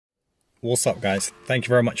What's up guys, thank you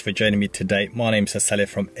very much for joining me today. My name is Saleh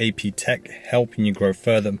from AP Tech, helping you grow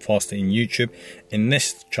further and faster in YouTube. In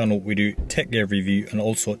this channel we do tech gear review and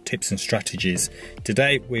also tips and strategies.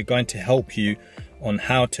 Today we're going to help you on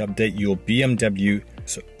how to update your BMW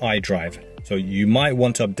Idrive. So you might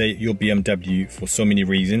want to update your BMW for so many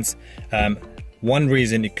reasons. One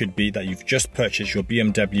reason it could be that you've just purchased your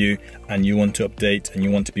BMW and you want to update and you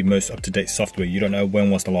want to be most up-to-date software. You don't know when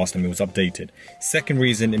was the last time it was updated. Second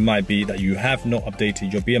reason, it might be that you have not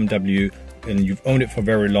updated your BMW and you've owned it for a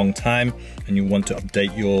very long time and you want to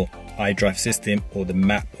update your iDrive system or the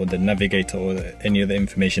map or the navigator or any other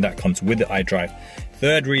information that comes with the iDrive.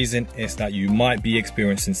 Third reason is that you might be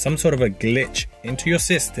experiencing some sort of a glitch into your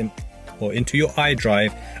system or into your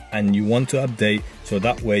iDrive and you want to update so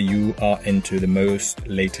that way you are into the most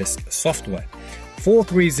latest software.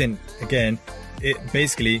 Fourth reason, again, it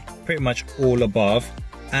basically pretty much all above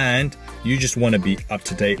and you just want to be up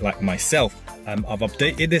to date like myself. I've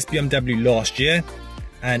updated this BMW last year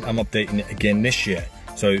and I'm updating it again this year.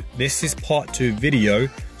 So this is part 2 video.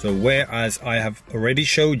 So whereas I have already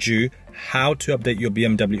showed you how to update your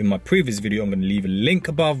BMW in my previous video, I'm going to leave a link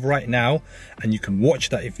above right now and you can watch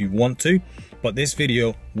that if you want to, but this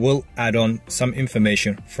video will add on some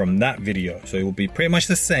information from that video. So it will be pretty much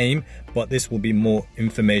the same, but this will be more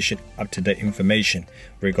information, up-to-date information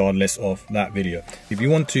regardless of that video. If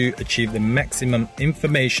you want to achieve the maximum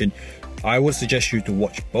information, I would suggest you to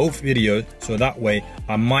watch both videos, so that way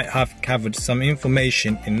I might have covered some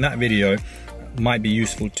information in that video might be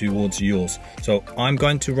useful towards yours. So I'm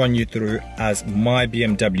going to run you through as my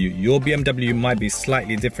BMW. Your BMW might be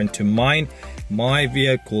slightly different to mine. My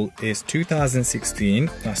vehicle is 2016,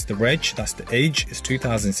 that's the reg, that's the age, is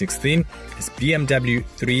 2016. It's BMW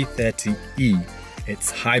 330e.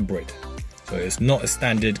 It's hybrid, so it's not a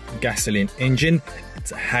standard gasoline engine,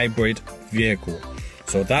 it's a hybrid vehicle.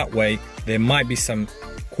 So that way there might be some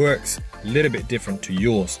quirks a little bit different to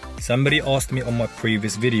yours. Somebody asked me on my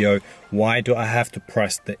previous video, why do I have to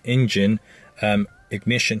press the engine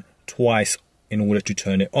ignition twice in order to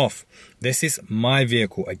turn it off? This is my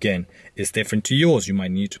vehicle. Again, it's different to yours. You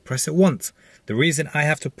might need to press it once. The reason I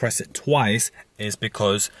have to press it twice is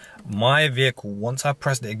because my vehicle, once I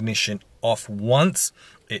press the ignition off once,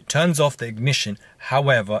 it turns off the ignition.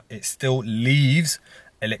 However, it still leaves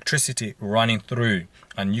electricity running through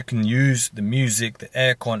and you can use the music, the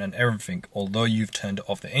aircon and everything although you've turned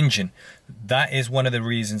off the engine. That is one of the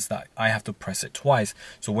reasons that I have to press it twice.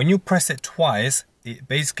 So when you press it twice, it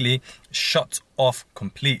basically shuts off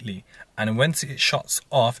completely, and once it shuts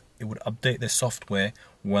off it would update the software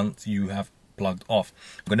once you have plugged off.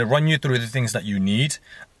 I'm going to run you through the things that you need,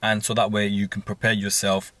 and so that way you can prepare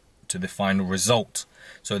yourself to the final result.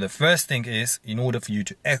 So the first thing is, in order for you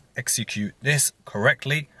to execute this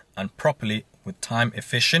correctly and properly with time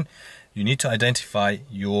efficient, you need to identify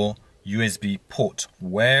your USB port.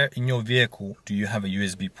 Where in your vehicle do you have a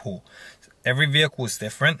USB port? Every vehicle is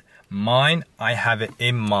different. Mine, I have it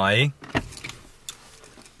in my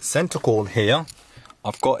center coil here.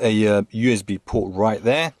 I've got a USB port right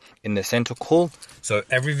there in the center coil. So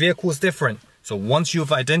every vehicle is different. So once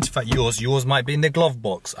you've identified yours might be in the glove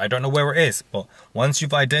box. I don't know where it is, but once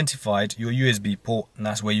you've identified your USB port, and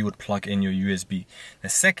that's where you would plug in your USB. The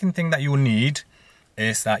second thing that you'll need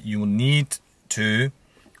is that you will need to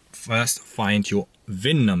first find your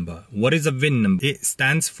VIN number. What is a VIN number? It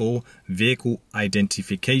stands for Vehicle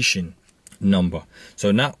Identification Number.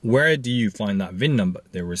 So now, where do you find that VIN number?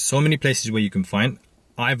 There are so many places where you can find.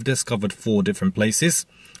 I've discovered 4 different places,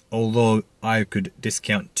 although I could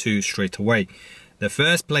discount 2 straight away. The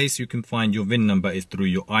first place you can find your VIN number is through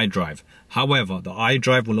your iDrive. However, the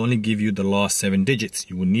iDrive will only give you the last 7 digits.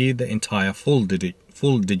 You will need the entire full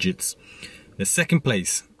digits. The second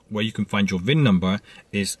place where you can find your VIN number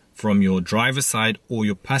is from your driver's side or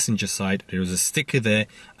your passenger side. There is a sticker there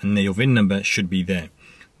and your VIN number should be there.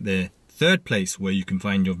 The third place where you can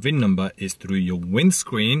find your VIN number is through your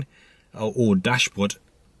windscreen or dashboard,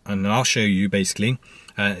 and I'll show you basically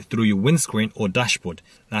through your windscreen or dashboard.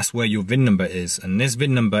 That's where your VIN number is, and this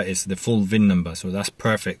VIN number is the full VIN number, so that's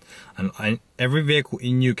perfect. And every vehicle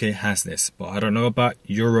in UK has this, but I don't know about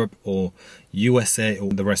Europe or USA or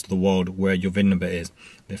the rest of the world where your VIN number is.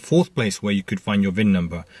 The fourth place where you could find your VIN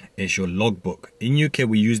number is your logbook. In UK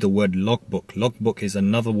we use the word logbook. Logbook is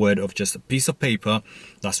another word of just a piece of paper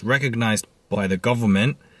that's recognized by the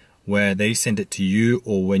government, where they send it to you,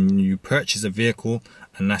 or when you purchase a vehicle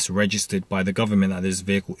and that's registered by the government that this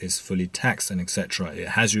vehicle is fully taxed and etc. It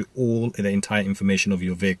has you all the entire information of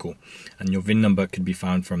your vehicle, and your VIN number could be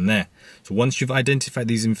found from there. So once you've identified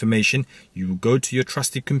these information, you will go to your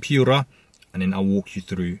trusted computer and then I'll walk you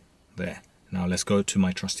through there. Now let's go to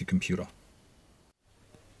my trusty computer.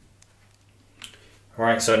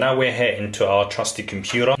 Alright, so now we're here into our trusty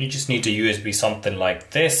computer. You just need to USB something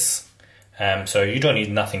like this. So you don't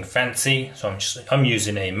need nothing fancy. So I'm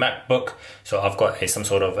using a MacBook. So I've got some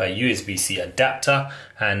sort of a USB-C adapter,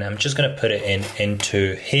 and I'm just going to put it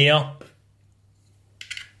into here.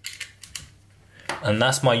 And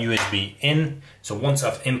that's my USB in. So once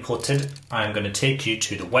I've imported, I'm going to take you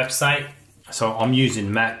to the website. So I'm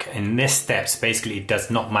using Mac. In this steps, basically it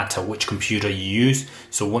does not matter which computer you use.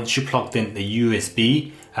 So once you plugged in the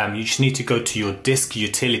USB, you just need to go to your disk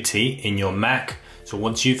utility in your Mac. So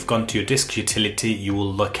once you've gone to your disk utility, you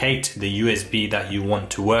will locate the USB that you want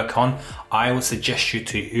to work on. I will suggest you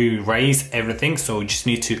to erase everything. So you just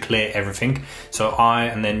need to clear everything.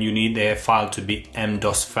 And then you need the file to be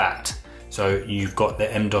mdos-fat. So you've got the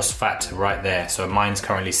mdos-fat right there. So mine's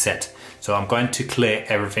currently set. So I'm going to clear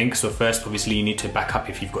everything. So first, obviously, you need to back up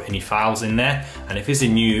if you've got any files in there. And if it's a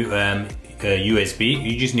new USB,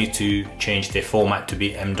 you just need to change the format to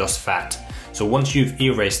be mdos-fat. So once you've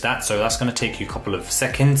erased that, so that's going to take you a couple of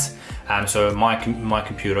seconds. So my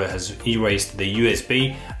computer has erased the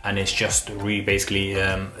USB, and it's just basically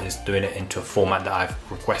is doing it into a format that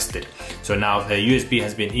I've requested. So now the USB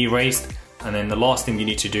has been erased, and then the last thing you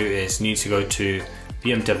need to do is you need to go to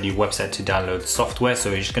BMW website to download software. So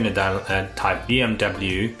you're just going to type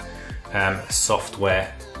BMW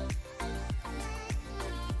software,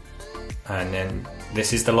 and then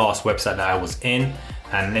this is the last website that I was in,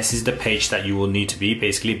 and this is the page that you will need to be,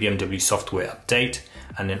 basically BMW software update.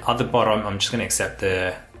 And then at the bottom, I'm just going to accept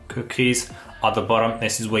the cookies. At the bottom,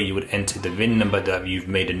 this is where you would enter the VIN number that you've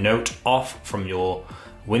made a note of from your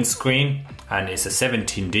windscreen, and it's a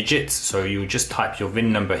 17 digits. So you just type your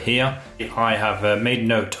VIN number here. I have made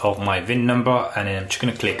note of my VIN number, and then I'm just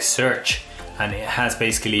going to click search, and it has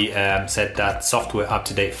basically said that software up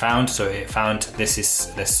to date found. So it found this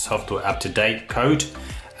is the software up to date code,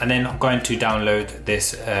 and then I'm going to download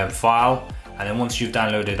this file. And then once you've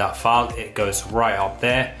downloaded that file, it goes right up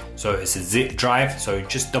there. So it's a zip drive. So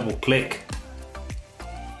just double click,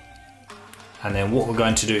 and then what we're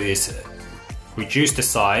going to do is reduce the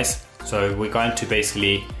size. So we're going to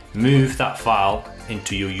basically move that file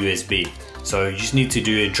into your USB. So you just need to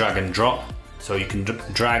do a drag and drop. So you can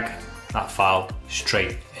drag that file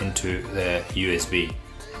straight into the USB.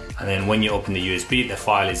 And then when you open the USB, the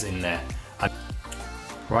file is in there.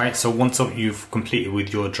 Right, so once you've completed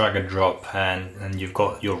with your drag and drop and you're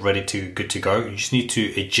good to go, you just need to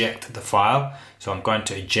eject the file. So I'm going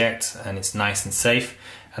to eject, and it's nice and safe.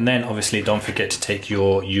 And then obviously don't forget to take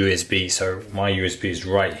your USB. So my USB is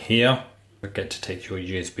right here. Forget to take your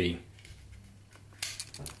USB.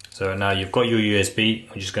 So now you've got your USB,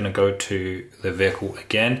 I'm just going to go to the vehicle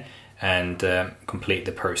again and complete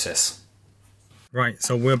the process. Right,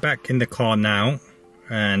 so we're back in the car now.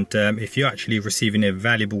 And if you're actually receiving a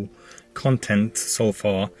valuable content so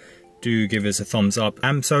far, do give us a thumbs up.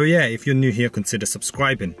 So yeah, if you're new here, consider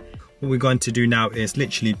subscribing. What we're going to do now is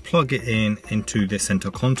literally plug it into the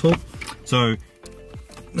center console. So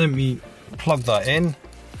let me plug that in.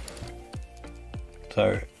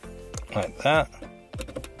 So like that,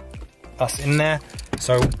 that's in there.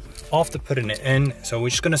 So after putting it in, so we're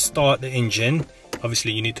just going to start the engine.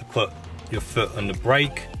 Obviously you need to put your foot on the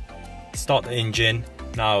brake, start the engine.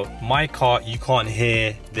 Now my car, you can't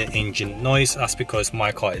hear the engine noise. That's because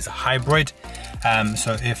my car is a hybrid.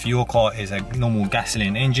 So if your car is a normal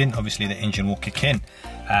gasoline engine, obviously the engine will kick in.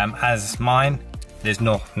 As mine, there's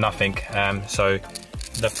nothing. So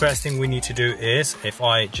the first thing we need to do is, if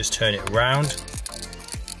I just turn it around,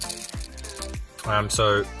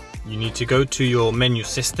 so you need to go to your menu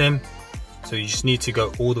system. So you just need to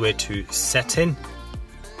go all the way to setting.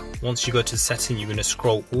 Once you go to setting, you're going to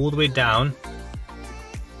scroll all the way down.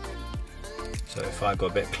 So if I go a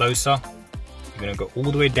bit closer, you're going to go all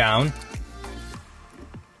the way down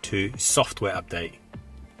to software update.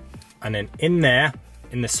 And then in there,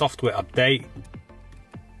 in the software update,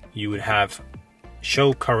 you would have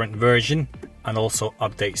show current version and also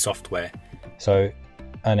update software. So,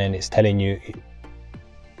 and then it's telling you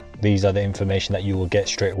these are the information that you will get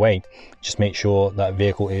straight away. Just make sure that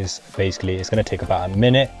vehicle is basically, it's going to take about a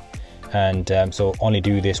minute. And so only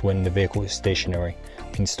do this when the vehicle is stationary.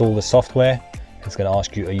 Install the software. It's going to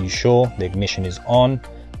ask you, are you sure the ignition is on?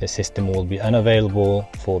 The system will be unavailable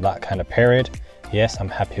for that kind of period. Yes, I'm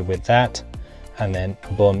happy with that. And then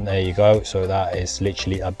boom, there you go. So that is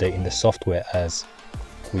literally updating the software as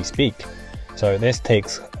we speak. So this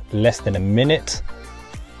takes less than a minute.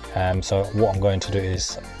 So what I'm going to do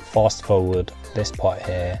is fast forward this part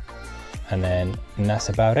here, and that's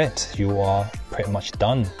about it. You are pretty much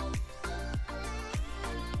done.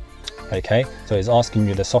 Okay, so it's asking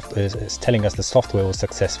you it's telling us the software was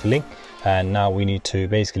successfully, and now we need to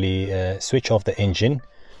basically switch off the engine,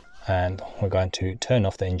 and we're going to turn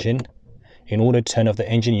off the engine. In order to turn off the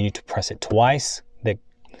engine, you need to press it twice,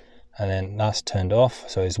 and then that's turned off.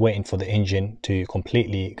 So it's waiting for the engine to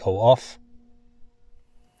completely go off.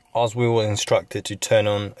 As we were instructed to turn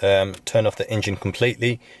off the engine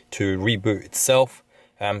completely to reboot itself.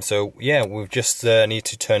 So yeah, we just need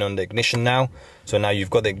to turn on the ignition now. So now you've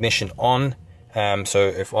got the ignition on. So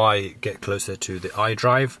if I get closer to the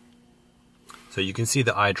Idrive, so you can see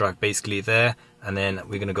the Idrive basically there, and then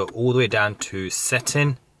we're going to go all the way down to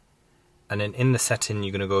setting, and then in the setting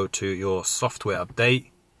you're going to go to your software update,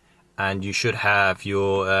 and you should have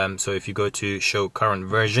your so if you go to show current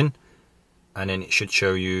version, and then it should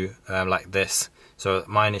show you like this. So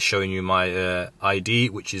mine is showing you my ID,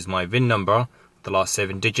 which is my VIN number, the last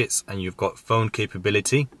 7 digits, and you've got phone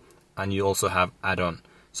capability, and you also have add-on.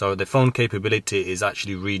 So the phone capability is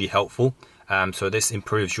actually really helpful. So this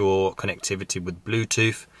improves your connectivity with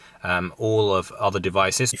Bluetooth, all of other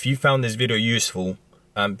devices. If you found this video useful,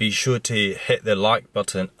 be sure to hit the like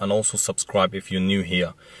button and also subscribe if you're new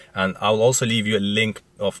here. And I'll also leave you a link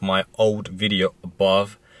of my old video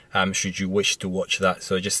above, should you wish to watch that.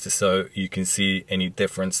 So just so you can see any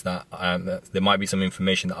difference that there might be some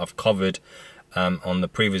information that I've covered on the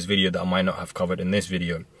previous video that I might not have covered in this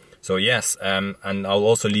video. So yes, and I'll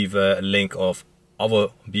also leave a link of other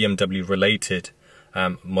BMW related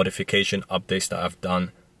modification updates that I've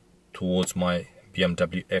done towards my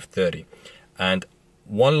BMW f30. And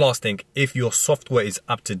one last thing, if your software is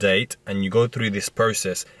up to date and you go through this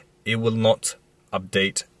process, it will not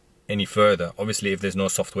update any further, obviously, if there's no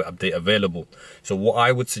software update available. So what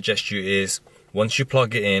I would suggest you is, once you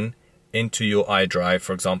plug it in into your iDrive,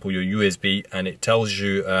 for example your USB, and it tells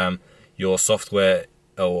you your software,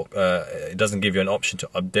 or it doesn't give you an option to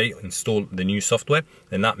update, install the new software,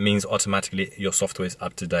 then that means automatically your software is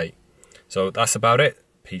up to date. So that's about it.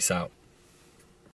 Peace out.